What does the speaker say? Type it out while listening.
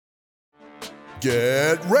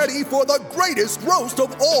Get ready for the greatest roast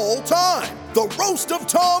of all time, the Roast of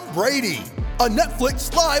Tom Brady, a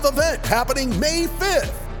Netflix live event happening May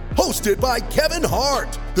 5th. Hosted by Kevin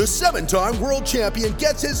Hart, the 7-time world champion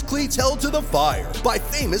gets his cleats held to the fire by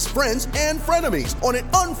famous friends and frenemies on an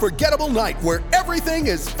unforgettable night where everything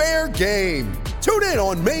is fair game. Tune in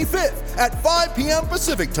on May 5th at 5 p.m.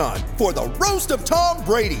 Pacific time for the Roast of Tom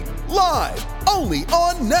Brady, live only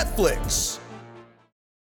on Netflix.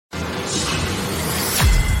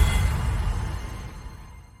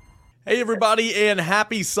 Hey everybody, and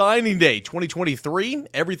happy signing day 2023.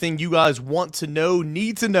 Everything you guys want to know,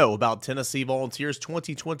 need to know about Tennessee Volunteers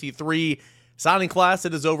 2023 signing class.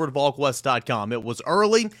 It is over at VolQuest.com. It was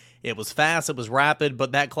early, it was fast, it was rapid,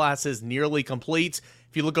 but that class is nearly complete.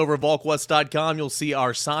 If you look over at VolQuest.com, you'll see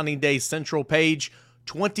our signing day central page.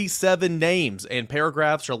 27 names and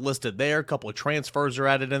paragraphs are listed there. A couple of transfers are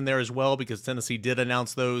added in there as well because Tennessee did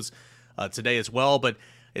announce those today as well, but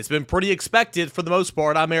it's been pretty expected for the most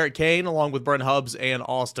part. I'm Eric Kane, along with Brent Hubbs and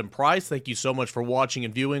Austin Price. Thank you so much for watching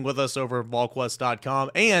and viewing with us over at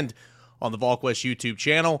VolQuest.com and on the VolQuest YouTube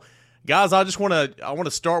channel. Guys, I want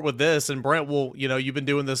to start with this, and Brent, you've been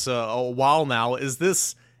doing this a while now. Is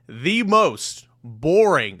this the most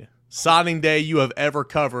boring signing day you have ever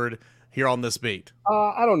covered here on this beat?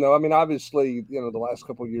 I don't know. I mean, obviously, the last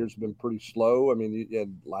couple of years have bbeen pretty slow. I mean, you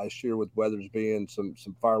had last year with Weathers being some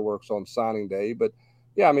fireworks on signing day, but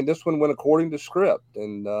yeah, I mean, this one went according to script,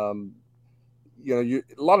 and a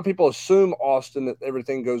lot of people assume, Austin, that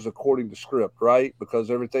everything goes according to script, right?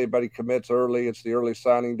 Because everybody commits early; it's the early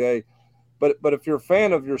signing day. But if you're a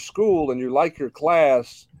fan of your school and you like your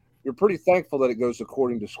class, you're pretty thankful that it goes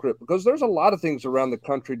according to script, because there's a lot of things around the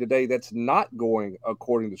country today that's not going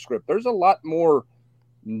according to script. There's a lot more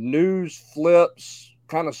news flips,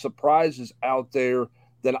 kind of surprises out there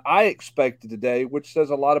than I expected today, which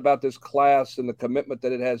says a lot about this class and the commitment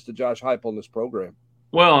that it has to Josh Heupel in this program.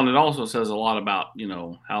 Well, and it also says a lot about,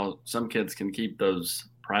 how some kids can keep those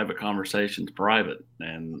private conversations private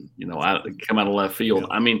and, come out of left field.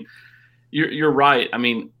 Yeah. I mean, you're right. I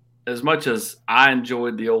mean, as much as I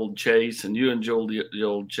enjoyed the old chase and you enjoyed the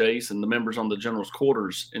old chase and the members on the general's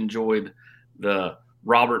quarters enjoyed the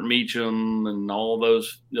Robert Meacham and all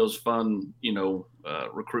those fun,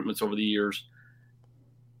 recruitments over the years,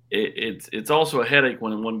 it's also a headache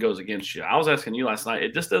when one goes against you. I was asking you last night.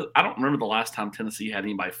 I don't remember the last time Tennessee had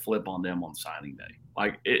anybody flip on them on signing day.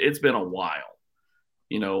 Like it's been a while,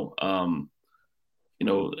 and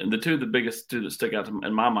the biggest two that stick out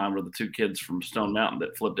in my mind were the two kids from Stone Mountain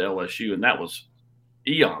that flipped to LSU, and that was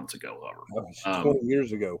eons ago. That was 20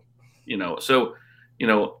 years ago.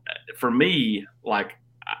 For me, like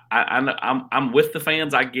I'm with the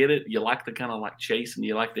fans. I get it. You like the kind of like chase and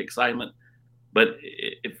you like the excitement. But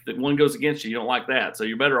if the one goes against you, you don't like that. So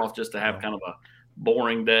you're better off just to have kind of a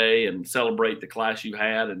boring day and celebrate the class you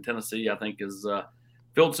had. And Tennessee, I think, has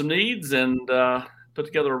filled some needs and put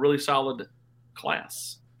together a really solid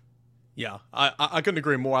class. Yeah, I couldn't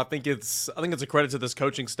agree more. I think it's a credit to this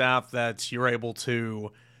coaching staff that you're able to,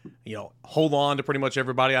 hold on to pretty much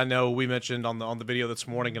everybody. I know we mentioned on the video this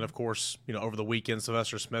morning, and of course, over the weekend,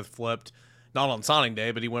 Sylvester Smith flipped, not on signing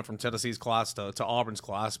day, but he went from Tennessee's class to Auburn's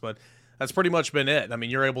class. But that's pretty much been it. I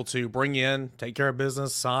mean, you're able to bring in, take care of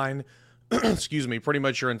business, sign, pretty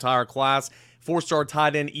much your entire class. 4-star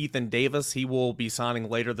tight end Ethan Davis, he will be signing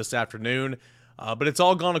later this afternoon. But it's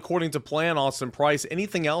all gone according to plan, Austin Price.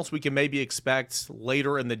 Anything else we can maybe expect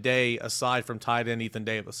later in the day aside from tight end Ethan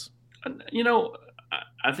Davis?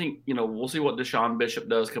 I think, we'll see what Deshaun Bishop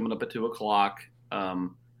does coming up at 2 o'clock.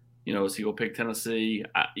 Is he will pick Tennessee?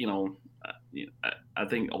 I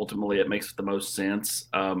think ultimately it makes the most sense.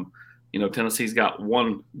 Tennessee's got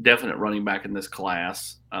one definite running back in this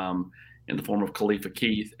class in the form of Khalifa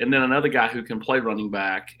Keith. And then another guy who can play running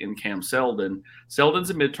back in Cam Seldon. Seldon's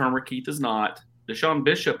a mid-termer. Keith is not. Deshaun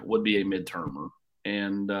Bishop would be a mid-termer.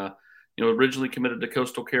 And, originally committed to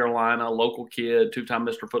Coastal Carolina, local kid, 2-time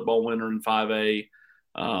Mr. Football winner in 5A.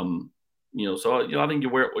 I think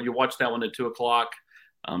you watch that one at 2 o'clock.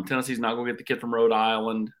 Tennessee's not going to get the kid from Rhode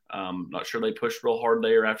Island. Not sure they pushed real hard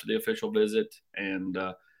there after the official visit. And,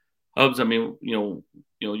 Hubbs, I mean, you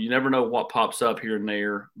never know what pops up here and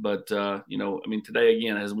there, but today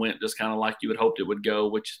again has went just kind of like you had hoped it would go,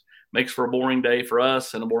 which makes for a boring day for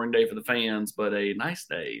us and a boring day for the fans, but a nice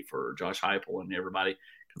day for Josh Heupel and everybody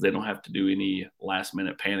because they don't have to do any last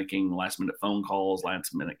minute panicking, last minute phone calls,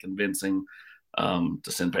 last minute convincing to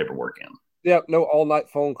send paperwork in. Yeah, no all-night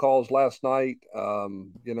phone calls last night.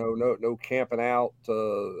 No camping out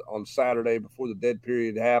on Saturday before the dead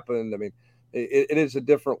period happened. I mean, it is a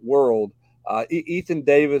different world. Ethan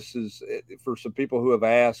Davis is, for some people who have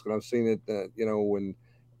asked, and I've seen it,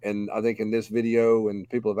 and I think in this video, and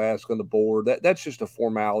people have asked on the board, that's just a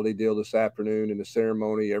formality deal this afternoon in the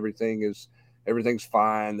ceremony. Everything's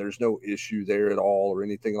fine. There's no issue there at all or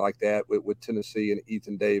anything like that with Tennessee and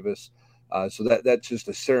Ethan Davis. So that's just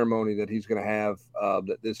a ceremony that he's going to have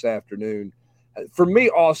this afternoon. For me,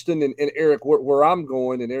 Austin and Eric, where I'm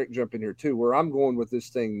going, and Eric jump in here too, where I'm going with this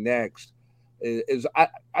thing next is I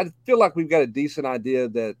feel like we've got a decent idea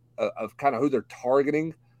that of kind of who they're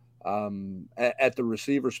targeting at the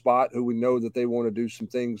receiver spot, who we know that they want to do some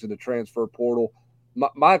things in the transfer portal.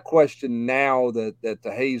 My question now that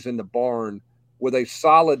the hay's in the barn, with a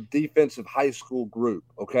solid defensive high school group,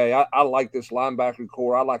 okay? I like this linebacker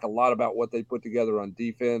core. I like a lot about what they put together on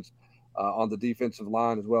defense, on the defensive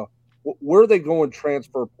line as well. Where are they going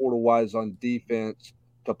transfer portal-wise on defense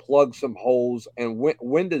to plug some holes, and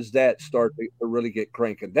when does that start to really get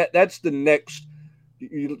cranking? That's the next –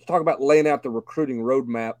 you talk about laying out the recruiting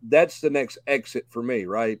roadmap. That's the next exit for me,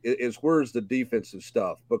 right, is where's the defensive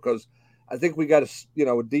stuff? Because I think we got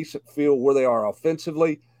a decent feel where they are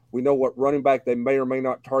offensively. We know what running back they may or may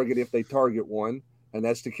not target if they target one, and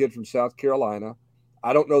that's the kid from South Carolina.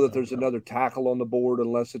 I don't know that there's another tackle on the board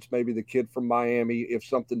unless it's maybe the kid from Miami if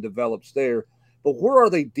something develops there. But where are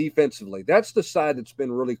they defensively? That's the side that's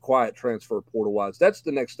been really quiet transfer portal-wise. That's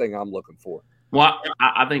the next thing I'm looking for. Well,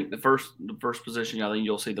 I think the first position, I think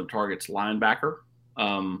you'll see them targets linebacker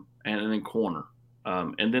and then corner.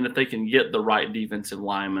 And then if they can get the right defensive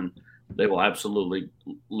lineman, they will absolutely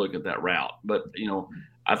look at that route. But,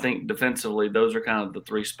 I think defensively, those are kind of the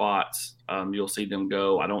three spots you'll see them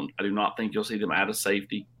go. I do not think you'll see them out of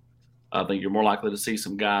safety. I think you're more likely to see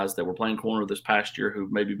some guys that were playing corner this past year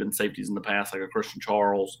who've maybe been safeties in the past, like a Christian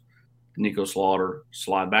Charles, Nico Slaughter,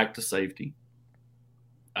 slide back to safety.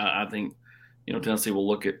 I think, Tennessee will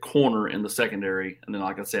look at corner in the secondary, and then,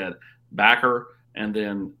 like I said, backer, and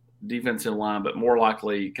then defensive line, but more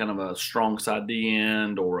likely kind of a strong side D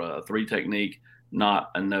end or a three technique,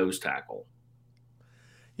 not a nose tackle.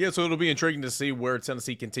 Yeah, so it'll be intriguing to see where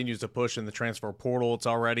Tennessee continues to push in the transfer portal. It's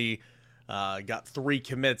already got 3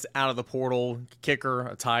 commits out of the portal, kicker,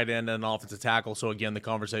 a tight end, and an offensive tackle. So, again, the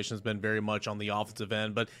conversation has been very much on the offensive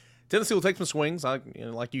end. But Tennessee will take some swings.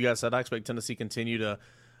 Like you guys said, I expect Tennessee continue to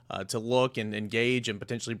look and engage and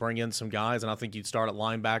potentially bring in some guys. And I think you'd start at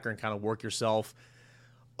linebacker and kind of work yourself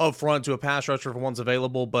up front to a pass rusher if one's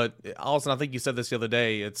available. But Austin, I think you said this the other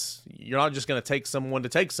day, you're not just going to take someone to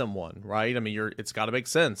take someone, right? I mean, it's got to make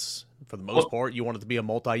sense. For the most part, you want it to be a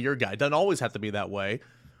multi-year guy. It doesn't always have to be that way,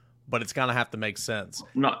 but it's going to have to make sense.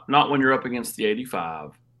 Not when you're up against the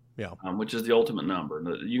 85, which is the ultimate number.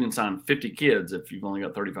 You can sign 50 kids if you've only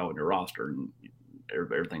got 35 on your roster and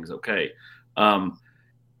everything's okay.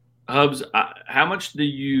 Hubs, how much do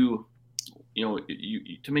you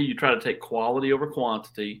to me, you try to take quality over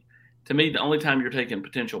quantity. To me, the only time you're taking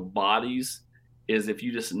potential bodies is if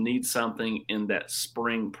you just need something in that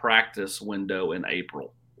spring practice window in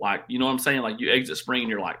April. Like, you know what I'm saying? Like, you exit spring and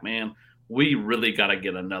you're like, man, we really got to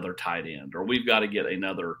get another tight end, or we've got to get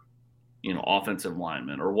another, offensive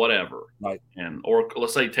lineman or whatever. Right. Or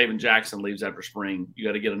let's say Taven Jackson leaves after spring, you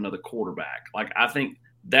got to get another quarterback. Like, I think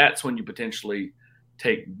that's when you potentially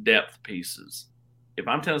take depth pieces. If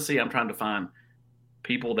I'm Tennessee, I'm trying to find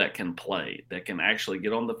people that can play, that can actually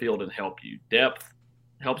get on the field and help you. Depth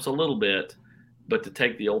helps a little bit, but to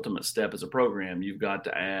take the ultimate step as a program, you've got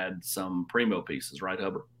to add some primo pieces, right,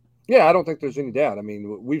 Hubbard? Yeah, I don't think there's any doubt. I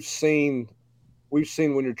mean, we've seen when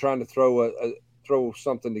you're trying to throw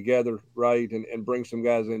something together, right, and bring some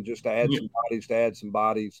guys in just to add some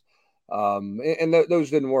bodies. And those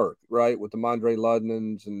didn't work, right, with the Mondre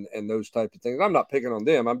Ludnans and those type of things. I'm not picking on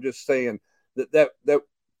them. I'm just saying that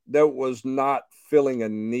was not filling a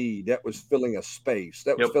need. That was filling a space.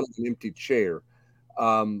 That was filling an empty chair.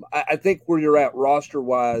 I think where you're at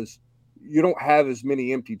roster-wise, you don't have as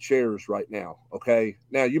many empty chairs right now, okay?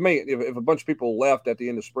 Now, you may, if a bunch of people left at the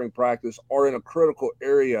end of spring practice or in a critical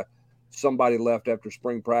area, somebody left after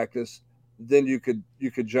spring practice, then you could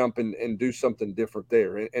jump and do something different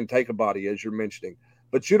there and take a body, as you're mentioning.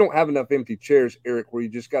 But you don't have enough empty chairs, Eric, where you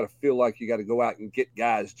just got to feel like you got to go out and get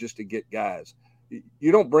guys just to get guys.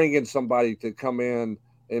 You don't bring in somebody to come in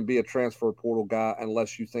and be a transfer portal guy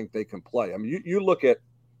unless you think they can play. I mean, you look at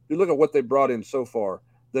what they brought in so far.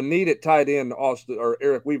 The need at tight end, Austin or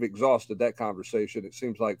Eric, we've exhausted that conversation. It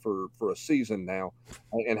seems like for a season now,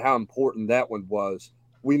 and how important that one was.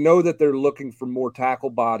 We know that they're looking for more tackle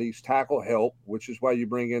bodies, tackle help, which is why you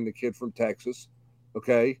bring in the kid from Texas.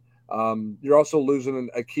 Okay. You're also losing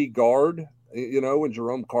a key guard, in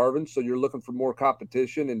Jerome Carvin. So you're looking for more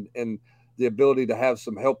competition and the ability to have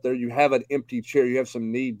some help there. You have an empty chair. You have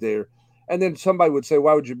some need there. And then somebody would say,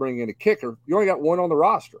 why would you bring in a kicker? You only got one on the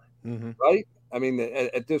roster, right? I mean,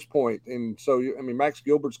 at this point. And so, Max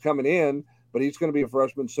Gilbert's coming in, but he's going to be a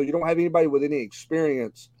freshman. So you don't have anybody with any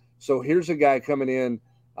experience. So here's a guy coming in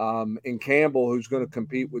Campbell, who's going to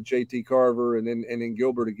compete with JT Carver and then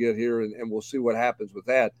Gilbert to get here. And we'll see what happens with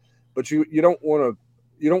that. But you don't want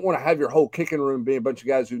to have your whole kicking room be a bunch of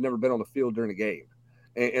guys who've never been on the field during a game.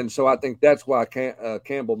 And so I think that's why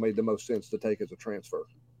Campbell made the most sense to take as a transfer.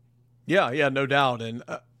 Yeah, no doubt. And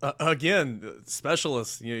again,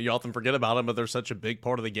 specialists, you often forget about them, but they're such a big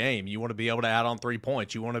part of the game. You want to be able to add on 3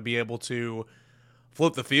 points. You want to be able to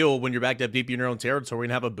flip the field when you're backed up deep in your own territory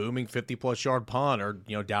and have a booming 50-plus yard punt or,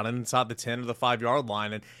 down inside the 10 or the 5-yard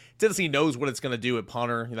line. And Tennessee knows what it's going to do at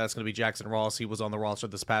punter. That's going to be Jackson Ross. He was on the roster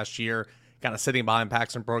this past year, kind of sitting behind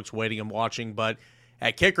Paxton Brooks, waiting and watching. But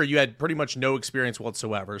at kicker, you had pretty much no experience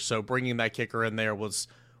whatsoever. So bringing that kicker in there was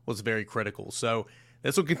very critical. So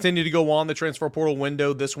this will continue to go on the transfer portal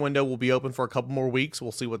window. This window will be open for a couple more weeks.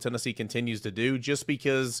 We'll see what Tennessee continues to do. Just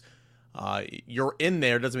because you're in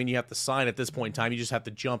there doesn't mean you have to sign at this point in time. You just have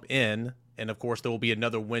to jump in. And, of course, there will be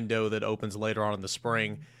another window that opens later on in the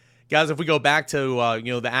spring. Guys, if we go back to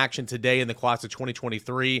the action today in the class of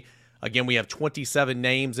 2023, again, we have 27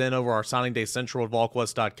 names in over our signing day central at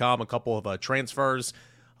VolQuest.com, a couple of transfers.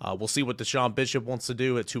 We'll see what Deshaun Bishop wants to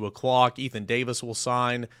do at 2 o'clock. Ethan Davis will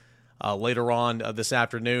sign later on this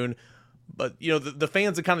afternoon. But, the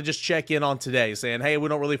fans that kind of just check in on today saying, hey, we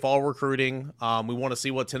don't really follow recruiting. We want to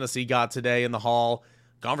see what Tennessee got today in the hall.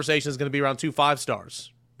 Conversation is going to be around 2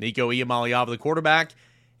 5-stars. Nico Iamaleava, the quarterback,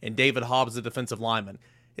 and David Hobbs, the defensive lineman.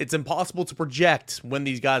 It's impossible to project when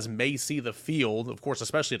these guys may see the field, of course,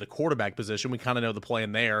 especially at the quarterback position. We kind of know the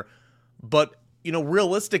plan there. But,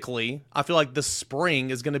 realistically, I feel like the spring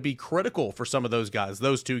is going to be critical for some of those guys,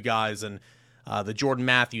 those 2 guys, and the Jordan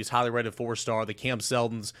Matthews, highly rated 4-star, the Cam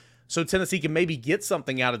Seldons. So Tennessee can maybe get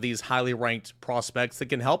something out of these highly ranked prospects that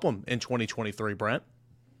can help them in 2023, Brent.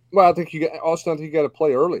 Well, I think you got to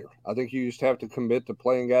play earlier. I think you just have to commit to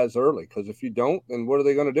playing guys early, because if you don't, then what are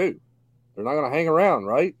they going to do? They're not going to hang around,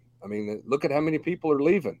 right? I mean, look at how many people are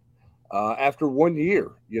leaving after 1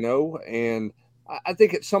 year, and I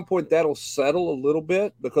think at some point that'll settle a little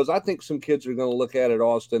bit, because I think some kids are going to look at it,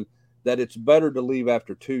 Austin, that it's better to leave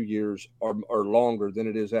after 2 years or longer than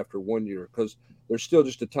it is after 1 year, because there's still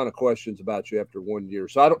just a ton of questions about you after 1 year.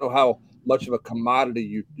 So I don't know how much of a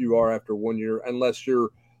commodity you are after 1 year, unless you're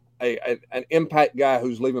an impact guy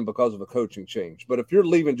who's leaving because of a coaching change. But if you're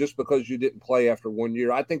leaving just because you didn't play after 1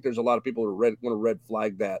 year, I think there's a lot of people who want to red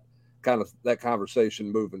flag that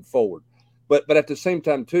conversation moving forward. But at the same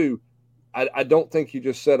time, too, I don't think you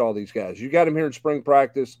just set all these guys. You got them here in spring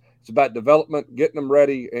practice. It's about development, getting them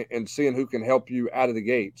ready, and seeing who can help you out of the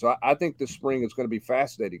gate. So I think this spring is going to be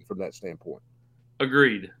fascinating from that standpoint.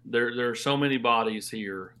 Agreed. There are so many bodies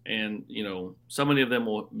here, and so many of them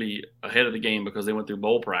will be ahead of the game because they went through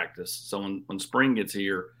bowl practice. So when spring gets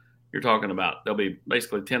here, you're talking about there'll be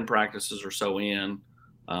basically 10 practices or so in,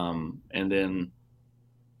 and then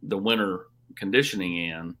the winter conditioning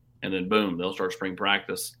in, and then boom, they'll start spring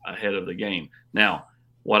practice ahead of the game. Now,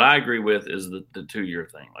 what I agree with is the 2-year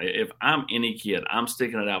thing. If I'm any kid, I'm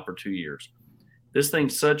sticking it out for 2 years. This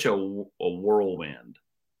thing's such a whirlwind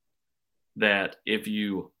that if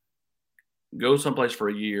you go someplace for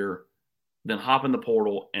a year, then hop in the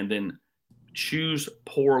portal, and then choose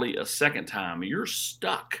poorly a second time, you're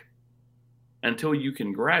stuck until you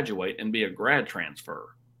can graduate and be a grad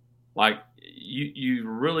transfer. Like, you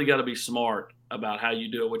really got to be smart about how you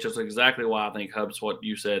do it, which is exactly why I think, Hubs, what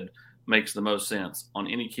you said makes the most sense on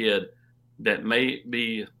any kid that may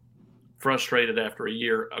be frustrated after a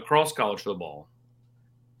year across college football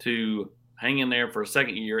to hang in there for a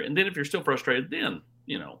second year. And then if you're still frustrated, then,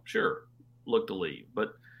 sure, look to leave.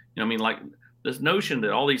 But, this notion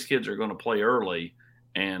that all these kids are going to play early,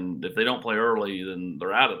 and if they don't play early, then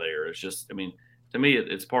they're out of there. It's just, to me,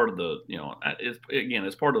 it's part of the,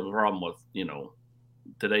 it's part of the problem with,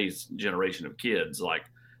 today's generation of kids. Like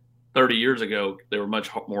 30 years ago, they were much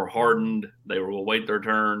more hardened. They will wait their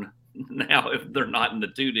turn. Now, if they're not in the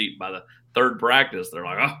 2 deep by the 3rd practice, they're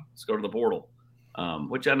like, let's go to the portal.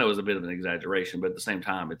 Which I know is a bit of an exaggeration, but at the same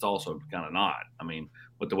time, it's also kind of not.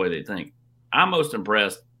 With the way they think. I'm most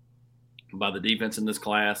impressed by the defense in this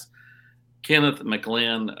class. Kenneth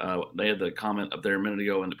McLean, they had the comment up there a minute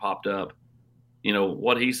ago and it popped up.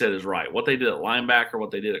 What he said is right. What they did at linebacker,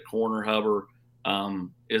 what they did at corner, Hubbard,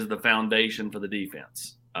 is the foundation for the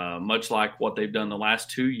defense. Much like what they've done the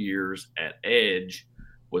last 2 years at edge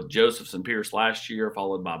with Josephson Pierce last year,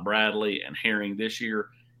 followed by Bradley and Herring this year,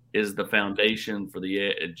 is the foundation for the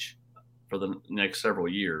edge for the next several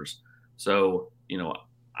years. So,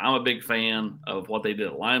 I'm a big fan of what they did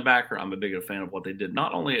at linebacker. I'm a big fan of what they did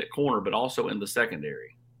not only at corner, but also in the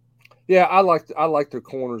secondary. Yeah, I like their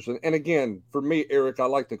corners. And again, for me, Eric, I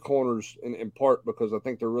like the corners in part because I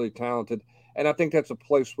think they're really talented. And I think that's a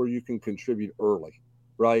place where you can contribute early,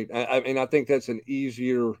 right? I think that's in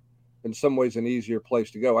some ways, an easier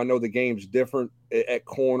place to go. I know the game's different at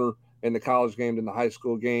corner in the college game than the high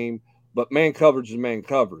school game, but man coverage is man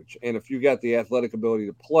coverage. And if you got the athletic ability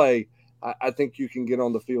to play, I think you can get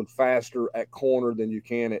on the field faster at corner than you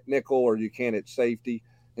can at nickel or you can at safety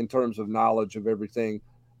in terms of knowledge of everything.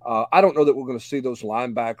 I don't know that we're going to see those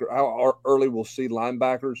linebackers, how early we'll see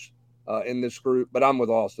linebackers in this group, but I'm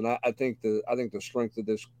with Austin. I think the strength of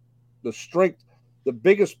this, the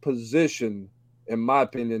biggest position, in my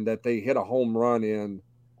opinion, that they hit a home run in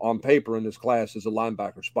on paper in this class is a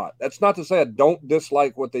linebacker spot. That's not to say I don't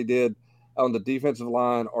dislike what they did on the defensive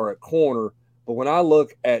line or at corner. But when I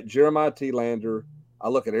look at Jeremiah Telander, I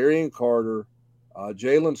look at Arian Carter,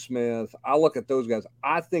 Jalen Smith, I look at those guys.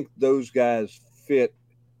 I think those guys fit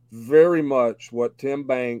very much what Tim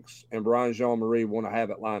Banks and Brian Jean-Marie want to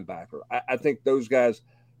have at linebacker. I think those guys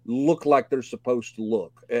look like they're supposed to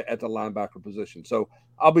look at the linebacker position. So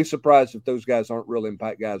I'll be surprised if those guys aren't real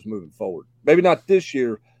impact guys moving forward. Maybe not this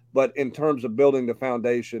year, but in terms of building the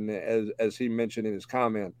foundation, as he mentioned in his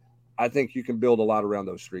comment, I think you can build a lot around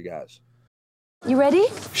those three guys. You ready?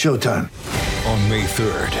 Showtime. On May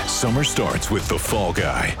 3rd, summer starts with The Fall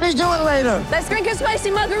Guy. Let's do it later. Let's drink a spicy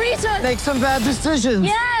margarita. Make some bad decisions.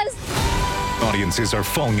 Yes! Audiences are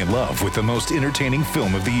falling in love with the most entertaining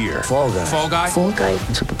film of the year. Fall Guy. Fall Guy? Fall guy.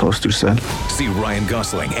 That's what the poster said. See Ryan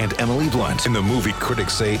Gosling and Emily Blunt in the movie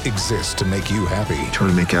critics say exists to make you happy.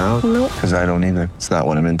 Trying to make it out? Nope. Because I don't either. It's not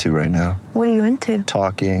what I'm into right now. What are you into?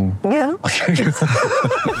 Talking. Yeah.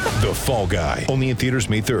 The Fall Guy. Only in theaters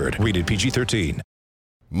May 3rd. Rated PG-13.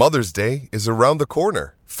 Mother's Day is around the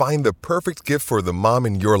corner. Find the perfect gift for the mom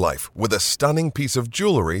in your life with a stunning piece of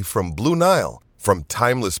jewelry from Blue Nile. From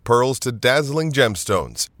timeless pearls to dazzling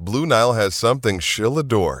gemstones, Blue Nile has something she'll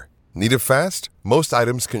adore. Need it fast? Most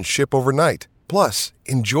items can ship overnight. Plus,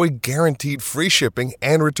 enjoy guaranteed free shipping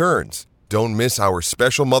and returns. Don't miss our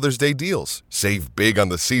special Mother's Day deals. Save big on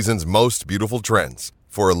the season's most beautiful trends.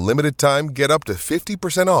 For a limited time, get up to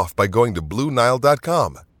 50% off by going to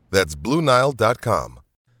BlueNile.com. That's BlueNile.com.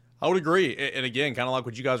 I would agree. And again, kind of like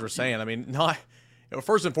what you guys were saying. I mean,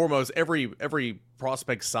 first and foremost, every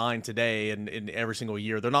prospect signed today and every single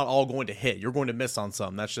year, they're not all going to hit. You're going to miss on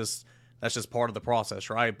some. That's just part of the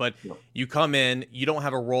process, right? But you come in, you don't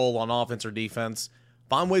have a role on offense or defense.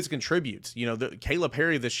 Find ways to contribute. Caleb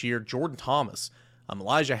Perry this year, Jordan Thomas,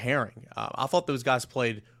 Elijah Herring. I thought those guys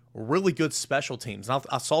played really good special teams. And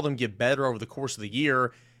I saw them get better over the course of the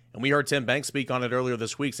year. And we heard Tim Banks speak on it earlier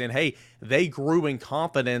this week saying, hey, they grew in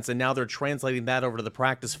confidence and now they're translating that over to the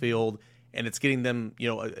practice field and it's getting them,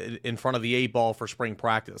 in front of the eight ball for spring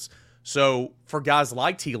practice. So for guys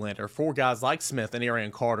like Telander, for guys like Smith and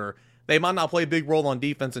Arian Carter, they might not play a big role on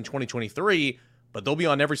defense in 2023, but they'll be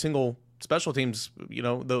on every single special teams.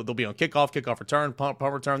 They'll be on kickoff return, punt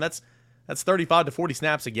return. That's 35 to 40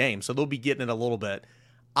 snaps a game. So they'll be getting it a little bit.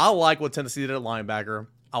 I like what Tennessee did at linebacker.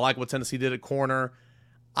 I like what Tennessee did at corner.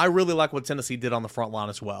 I really like what Tennessee did on the front line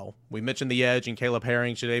as well. We mentioned the edge and Caleb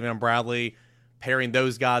Herring, Shadavion Bradley, pairing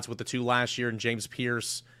those guys with the two last year and James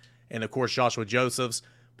Pierce and, of course, Joshua Josephs.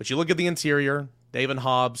 But you look at the interior, David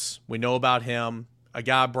Hobbs, we know about him. A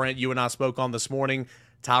guy, Brent, you and I spoke on this morning,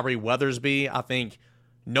 Tyree Weathersby. I think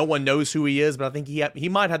no one knows who he is, but I think he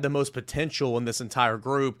might have the most potential in this entire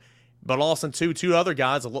group. But also two other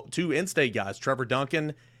guys, two in-state guys, Trevor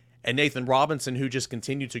Duncan and Nathan Robinson, who just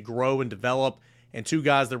continue to grow and develop. And two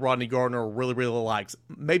guys that Rodney Gardner really, really likes.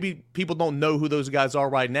 Maybe people don't know who those guys are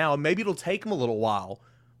right now, and maybe it'll take them a little while.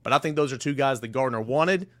 But I think those are two guys that Gardner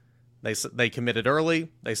wanted. They committed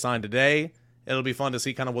early. They signed today. It'll be fun to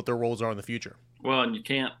see kind of what their roles are in the future. Well, and you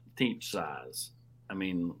can't teach size. I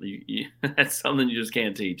mean, that's something you just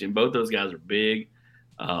can't teach. And both those guys are big,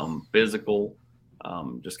 physical,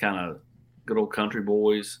 just kind of good old country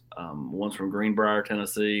boys. One's from Greenbrier,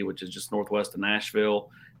 Tennessee, which is just northwest of Nashville.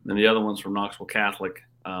 And then the other one's from Knoxville Catholic,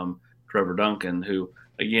 Trevor Duncan, who,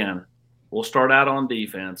 again, will start out on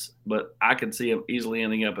defense, but I could see him easily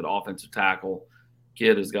ending up at offensive tackle.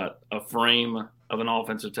 Kid has got a frame of an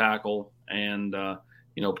offensive tackle and,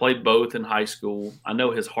 played both in high school. I know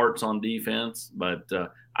his heart's on defense, but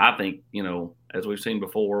I think, as we've seen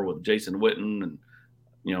before with Jason Witten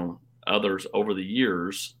and, others over the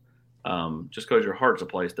years, just because your heart's a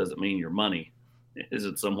place doesn't mean your money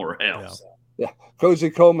isn't somewhere else. Yeah. Yeah,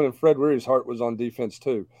 Cozy Coleman and Fred Weary's heart was on defense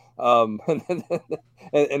too, and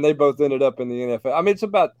they both ended up in the NFL. I mean, it's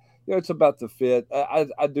about the fit.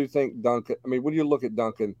 I do think Duncan. I mean, when you look at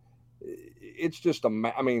Duncan, it's just I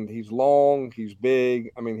mean, he's long, he's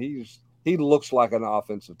big. I mean, he looks like an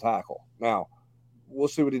offensive tackle. Now, we'll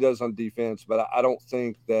see what he does on defense, but I don't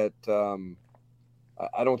think that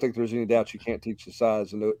I don't think there's any doubt you can't teach the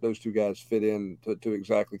size, and those two guys fit in to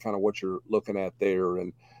exactly kind of what you're looking at there.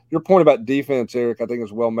 And your point about defense, Eric, I think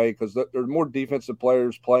is well made because there are more defensive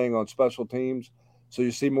players playing on special teams, so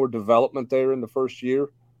you see more development there in the first year,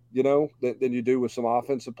 than you do with some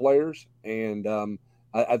offensive players. And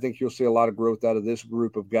I think you'll see a lot of growth out of this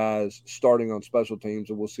group of guys starting on special teams,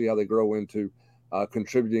 and we'll see how they grow into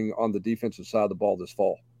contributing on the defensive side of the ball this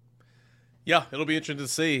fall. Yeah, it'll be interesting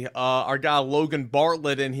to see. Our guy Logan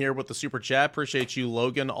Bartlett in here with the super chat. Appreciate you,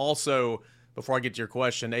 Logan. Also, before I get to your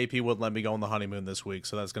question, AP wouldn't let me go on the honeymoon this week,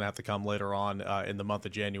 so that's going to have to come later on in the month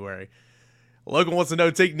of January. Logan wants to know,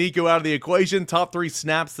 take Nico out of the equation. Top 3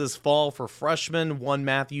 snaps this fall for freshmen: 1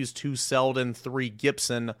 Matthews, 2 Selden, 3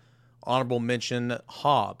 Gibson. Honorable mention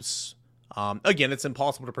Hobbs. Again, it's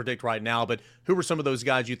impossible to predict right now, but who are some of those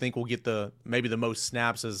guys you think will get maybe the most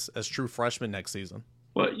snaps as true freshmen next season?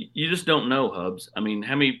 Well, you just don't know, Hubs. I mean,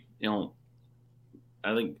 how many,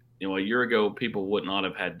 I think, a year ago, people would not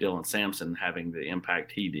have had Dylan Sampson having the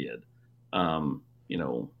impact he did. I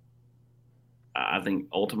think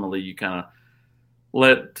ultimately you kind of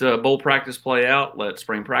let bowl practice play out, let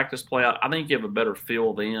spring practice play out. I think you have a better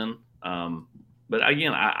feel then. But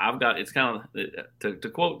again, I've got, it's kind of, to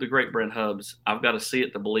quote the great Brent Hubbs, I've got to see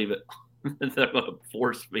it to believe it. They're going to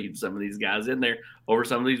force feed some of these guys in there over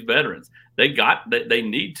some of these veterans. They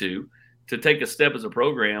need to take a step as a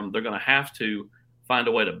program. They're going to have to find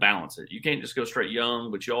a way to balance it. You can't just go straight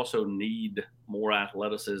young, but you also need more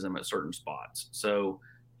athleticism at certain spots. So,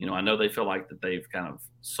 I know they feel like that they've kind of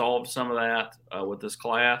solved some of that with this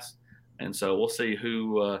class. And so we'll see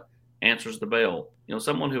who answers the bell.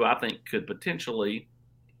 Someone who I think could potentially,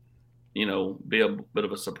 be a bit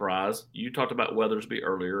of a surprise. You talked about Weathersby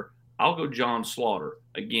earlier. I'll go John Slaughter.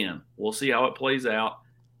 Again, we'll see how it plays out.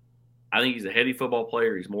 I think he's a heady football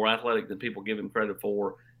player. He's more athletic than people give him credit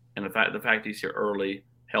for. And the fact he's here early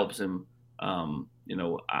helps him. I'm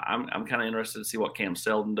kind of interested to see what Cam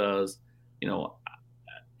Selden does.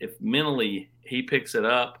 If mentally he picks it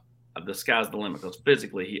up, the sky's the limit because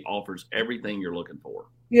physically he offers everything you're looking for.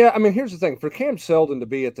 Yeah, I mean, here's the thing. For Cam Selden to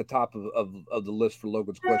be at the top of the list for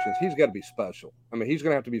Logan's questions, he's got to be special. I mean, he's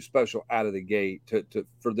going to have to be special out of the gate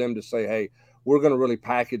for them to say, hey, we're going to really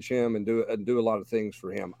package him and do a lot of things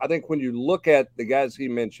for him. I think when you look at the guys he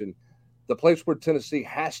mentioned, the place where Tennessee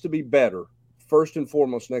has to be better, first and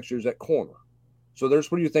foremost next year, is at corner. So there's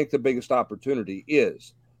where you think the biggest opportunity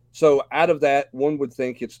is. So out of that, one would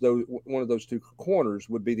think it's one of those 2 corners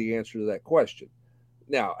would be the answer to that question.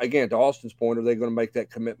 Now, again, to Austin's point, are they going to make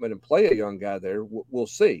that commitment and play a young guy there? We'll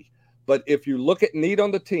see. But if you look at need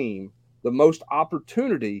on the team, the most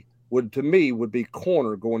opportunity would be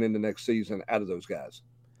corner going into next season out of those guys.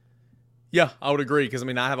 Yeah, I would agree because,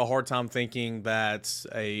 I have a hard time thinking that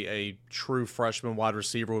a true freshman wide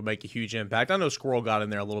receiver would make a huge impact. I know Squirrel got in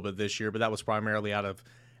there a little bit this year, but that was primarily out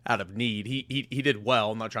of need. He did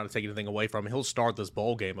well. I'm not trying to take anything away from him. He'll start this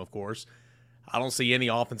bowl game, of course. I don't see any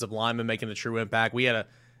offensive linemen making a true impact. We had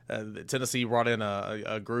Tennessee brought in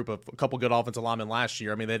a group of a couple good offensive linemen last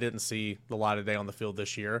year. They didn't see the light of day on the field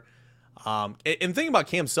this year. And thinking about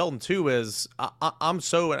Cam Selden too is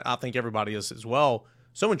I think everybody is as well,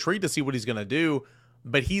 so intrigued to see what he's going to do.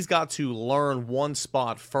 But he's got to learn one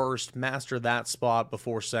spot first, master that spot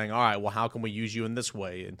before saying, all right, well, how can we use you in this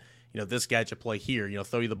way? And this gadget play here,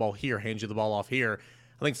 throw you the ball here, hand you the ball off here.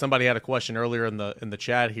 I think somebody had a question earlier in the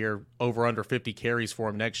chat here, over under 50 carries for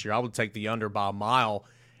him next year. I would take the under by a mile,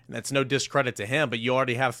 and that's no discredit to him, but you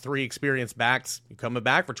already have 3 experienced backs coming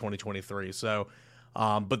back for 2023. So,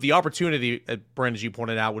 but the opportunity, Brent, as you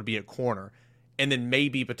pointed out, would be at corner, and then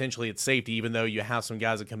maybe potentially at safety, even though you have some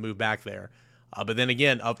guys that can move back there. But then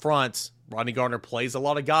again, up front, Rodney Gardner plays a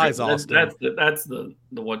lot of guys. Austin, that's the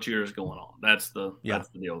what year is going on. That's the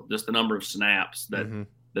deal. Just the number of snaps that. Mm-hmm.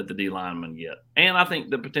 that the D linemen get. And I think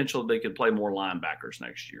the potential they could play more linebackers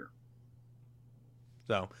next year.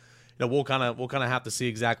 So, we'll kind of have to see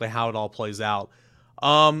exactly how it all plays out.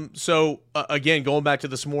 Again, going back to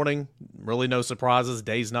this morning, really no surprises.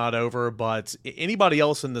 Day's not over, but anybody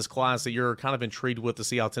else in this class that you're kind of intrigued with to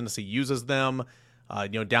see how Tennessee uses them,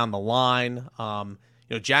 down the line.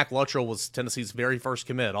 Jack Luttrell was Tennessee's very first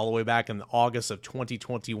commit all the way back in August of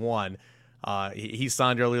 2021. He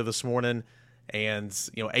signed earlier this morning. And,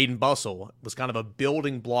 Aiden Bustle was kind of a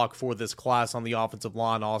building block for this class on the offensive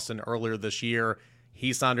line, Austin, earlier this year.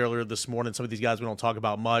 He signed earlier this morning. Some of these guys we don't talk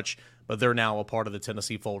about much, but they're now a part of the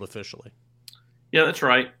Tennessee fold officially. Yeah, that's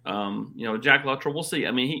right. Jack Luttrell, we'll see.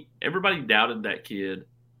 I mean, everybody doubted that kid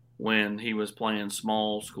when he was playing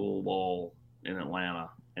small school ball in Atlanta,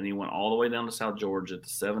 and he went all the way down to South Georgia to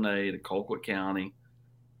 7A to Colquitt County,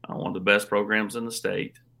 one of the best programs in the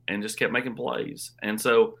state, and just kept making plays. And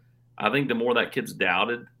so I think the more that kid's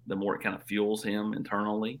doubted, the more it kind of fuels him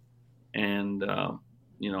internally. And,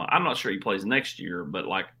 I'm not sure he plays next year, but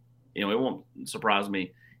it won't surprise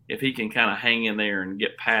me if he can kind of hang in there and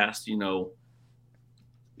get past,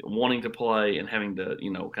 wanting to play and having to,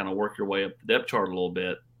 kind of work your way up the depth chart a little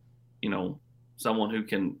bit, someone who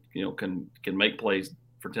can make plays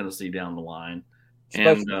for Tennessee down the line.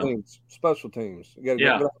 Special teams. You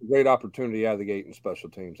got a great opportunity out of the gate in special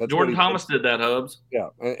teams. That's Jordan Thomas did that, Hubs. Yeah,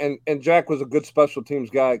 and Jack was a good special teams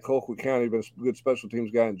guy at Colquitt County, but a good special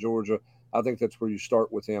teams guy in Georgia. I think that's where you start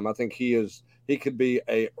with him. I think he could be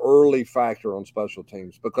a early factor on special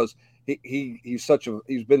teams because he's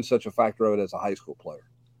been such a factor of it as a high school player.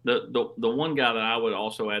 The one guy that I would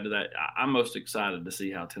also add to that, I'm most excited to see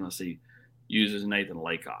how Tennessee uses Nathan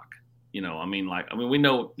Laycock. We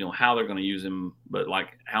know how they're going to use him, but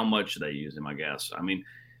how much they use him, I guess.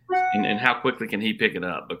 And how quickly can he pick it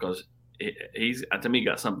up, because he's, to me,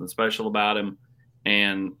 got something special about him.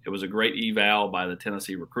 And it was a great eval by the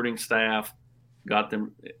Tennessee recruiting staff, got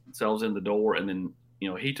themselves in the door. And then,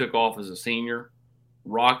 he took off as a senior,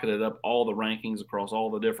 rocketed up all the rankings across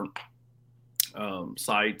all the different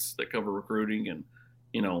sites that cover recruiting. And,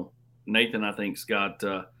 Nathan, I think's got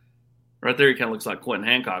right there, he kind of looks like Quentin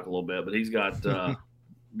Hancock a little bit, but he's got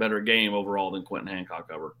better game overall than Quentin Hancock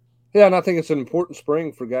covered. Yeah, and I think it's an important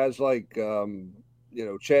spring for guys like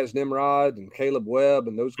Chaz Nimrod and Caleb Webb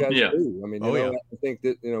and those guys too. I think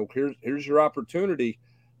that here's your opportunity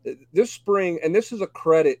this spring, and this is a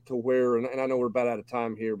credit to where, and I know we're about out of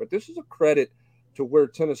time here, but this is a credit to where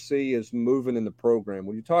Tennessee is moving in the program.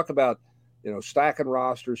 When you talk about stacking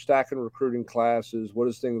rosters, stacking recruiting classes, what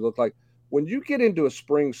does things look like? When you get into a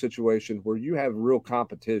spring situation where you have real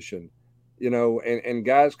competition, and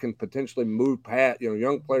guys can potentially move past,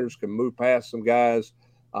 young players can move past some guys.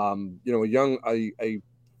 A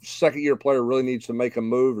second-year player really needs to make a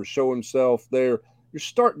move or show himself there. You're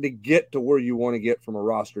starting to get to where you want to get from a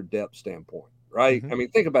roster depth standpoint, right? Mm-hmm.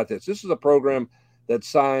 Think about this. This is a program that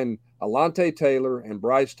signed Alontae Taylor and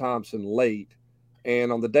Bryce Thompson late,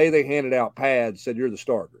 and on the day they handed out pads, said, "You're the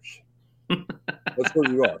starters." That's where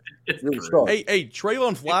you are. You're the starter. Hey,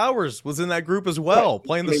 Traylon Flowers was in that group as well,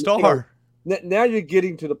 playing the star. Now you're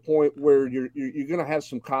getting to the point where you're going to have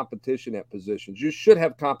some competition at positions. You should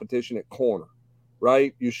have competition at corner,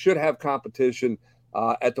 right? You should have competition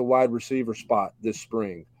at the wide receiver spot this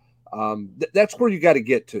spring. That's where you got to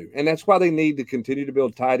get to, and that's why they need to continue to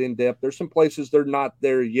build tight end depth. There's some places they're not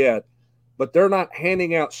there yet, but they're not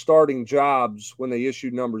handing out starting jobs when they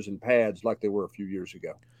issue numbers and pads like they were a few years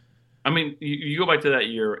ago. You go back to that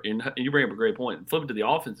year, and you bring up a great point. Flip it to the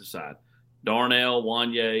offensive side. Darnell,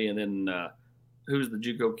 Wanye, and then who's the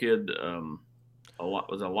JUCO kid?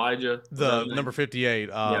 Was Elijah? The number 58.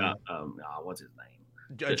 What's his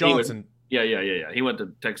name? Johnson. He went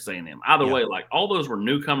to Texas A&M. Either way, all those were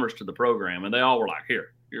newcomers to the program, and they all were like,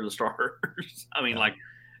 "Here, you're the starters."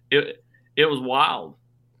 It was wild.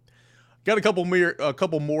 Got a couple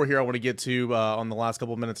more here I want to get to on the last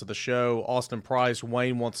couple of minutes of the show. Austin Price,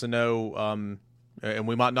 Wayne wants to know, and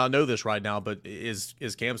we might not know this right now, but is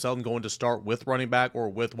Cam Seldon going to start with running back or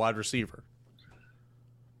with wide receiver?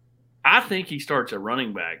 I think he starts at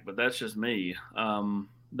running back, but that's just me.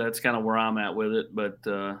 That's kind of where I'm at with it. But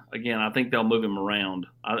again, I think they'll move him around.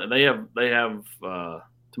 They have to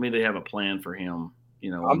me, they have a plan for him.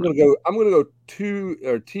 I'm going to go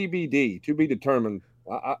TBD, to be determined.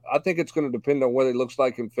 I think it's going to depend on what it looks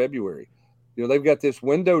like in February. They've got this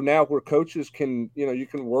window now where coaches can, you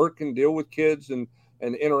can work and deal with kids and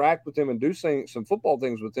interact with them and do some football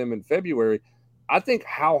things with them in February. I think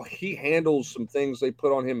how he handles some things they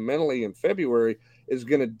put on him mentally in February is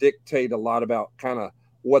going to dictate a lot about kind of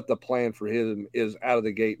what the plan for him is out of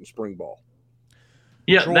the gate in spring ball.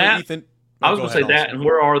 Yeah, Troy, that Ethan, I was going to say that, and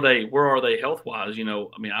where are they health wise?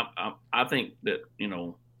 I think that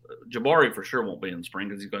Jabari for sure won't be in the spring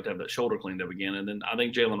because he's got to have that shoulder cleaned up again, and then I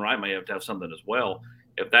think Jalen Wright may have to have something as well.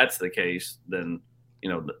 If that's the case, then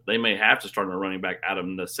they may have to start a running back out of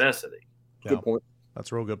necessity. Good point.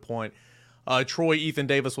 That's a real good point. Troy, Ethan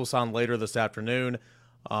Davis will sign later this afternoon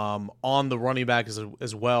on the running back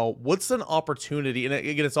as well. What's an opportunity? And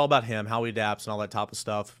again, it's all about him, how he adapts and all that type of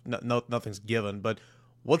stuff. Nothing's given. But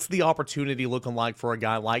What's the opportunity looking like for a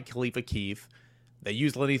guy like Khalifa Keith? They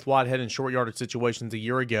used Lenith Whitehead in short yardage situations a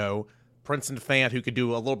year ago. Princeton Fant, who could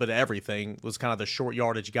do a little bit of everything, was kind of the short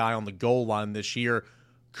yardage guy on the goal line this year.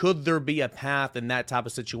 Could there be a path in that type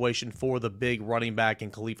of situation for the big running back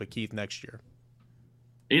in Khalifa Keith next year?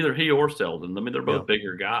 Either he or Selden. I mean, they're both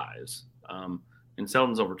bigger guys. And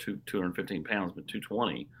Selden's over 215 pounds, but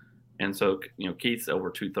 220. And so, Keith's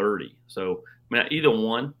over 230. So, I mean, either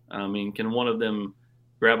one. I mean, can one of them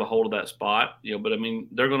grab a hold of that spot? But I mean,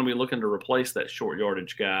 they're going to be looking to replace that short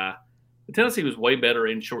yardage guy. Tennessee was way better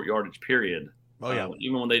in short yardage, period. Oh, yeah.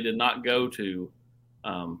 Even when they did not go to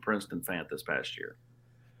Princeton Fant this past year.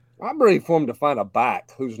 I'm ready for him to find a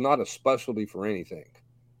back who's not a specialty for anything.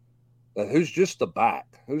 Who's just the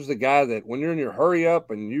back? Who's the guy that when you're in your hurry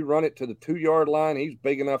up and you run it to the 2-yard line, he's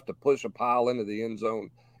big enough to push a pile into the end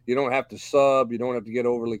zone. You don't have to sub. You don't have to get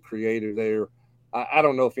overly creative there. I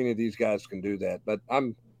don't know if any of these guys can do that, but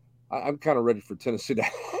I'm kind of ready for Tennessee to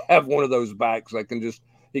have one of those backs that can just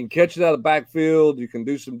 – he can catch it out of the backfield. You can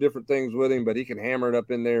do some different things with him, but he can hammer it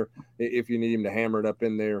up in there if you need him to hammer it up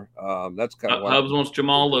in there. That's kind of Hubs wants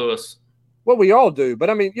Jamal Lewis. Well, we all do, but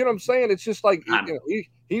I mean, you know what I'm saying? It's just like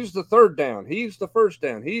he's the third down, he's the first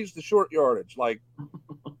down, he's the short yardage. Like,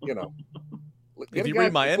 if you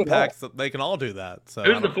read my impacts, they can all do that. So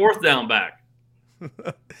who's the fourth down back?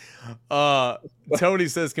 Tony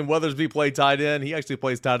says, can Weathersby play tight end? He actually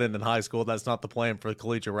plays tight end in high school. That's not the plan for the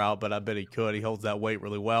collegiate route, but I bet he could. He holds that weight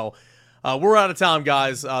really well. We're out of time,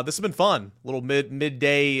 guys. This has been fun. A little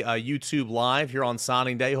midday YouTube live here on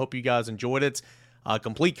signing day. Hope you guys enjoyed it.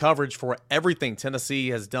 Complete coverage for everything Tennessee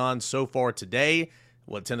has done so far today,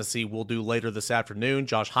 what Tennessee will do later this afternoon.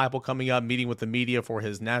 Josh Heupel coming up, meeting with the media for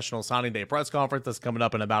his National Signing Day press conference. That's coming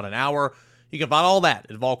up in about an hour. You can find all that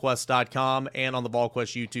at VolQuest.com and on the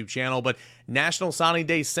VolQuest YouTube channel. But National Signing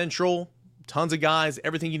Day Central, tons of guys,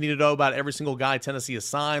 everything you need to know about every single guy Tennessee has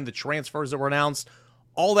signed, the transfers that were announced,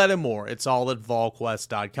 all that and more. It's all at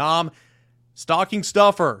VolQuest.com. Stocking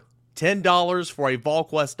stuffer, $10 for a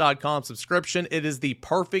VolQuest.com subscription. It is the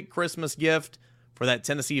perfect Christmas gift for that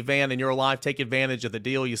Tennessee fan in your life. Take advantage of the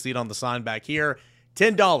deal. You see it on the sign back here.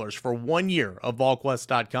 $10 for 1 year of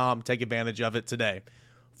VolQuest.com. Take advantage of it today.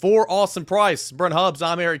 For Austin Price, Brent Hubbs,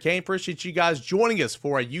 I'm Eric Kane. Appreciate you guys joining us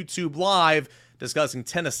for a YouTube Live discussing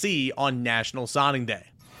Tennessee on National Signing Day.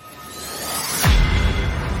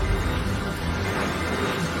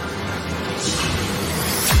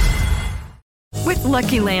 With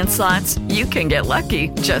Lucky Land Slots, you can get lucky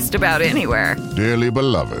just about anywhere. Dearly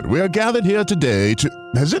beloved, we are gathered here today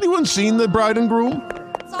to... Has anyone seen the bride and groom?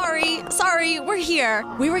 Sorry, we're here.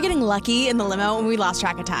 We were getting lucky in the limo and we lost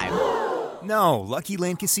track of time. No, Lucky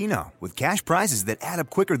Land Casino, with cash prizes that add up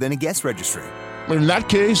quicker than a guest registry. In that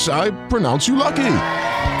case, I pronounce you lucky.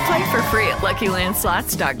 Play for free at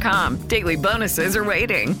LuckyLandSlots.com. Daily bonuses are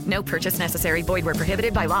waiting. No purchase necessary. Void where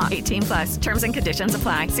prohibited by law. 18+. Terms and conditions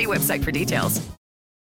apply. See website for details.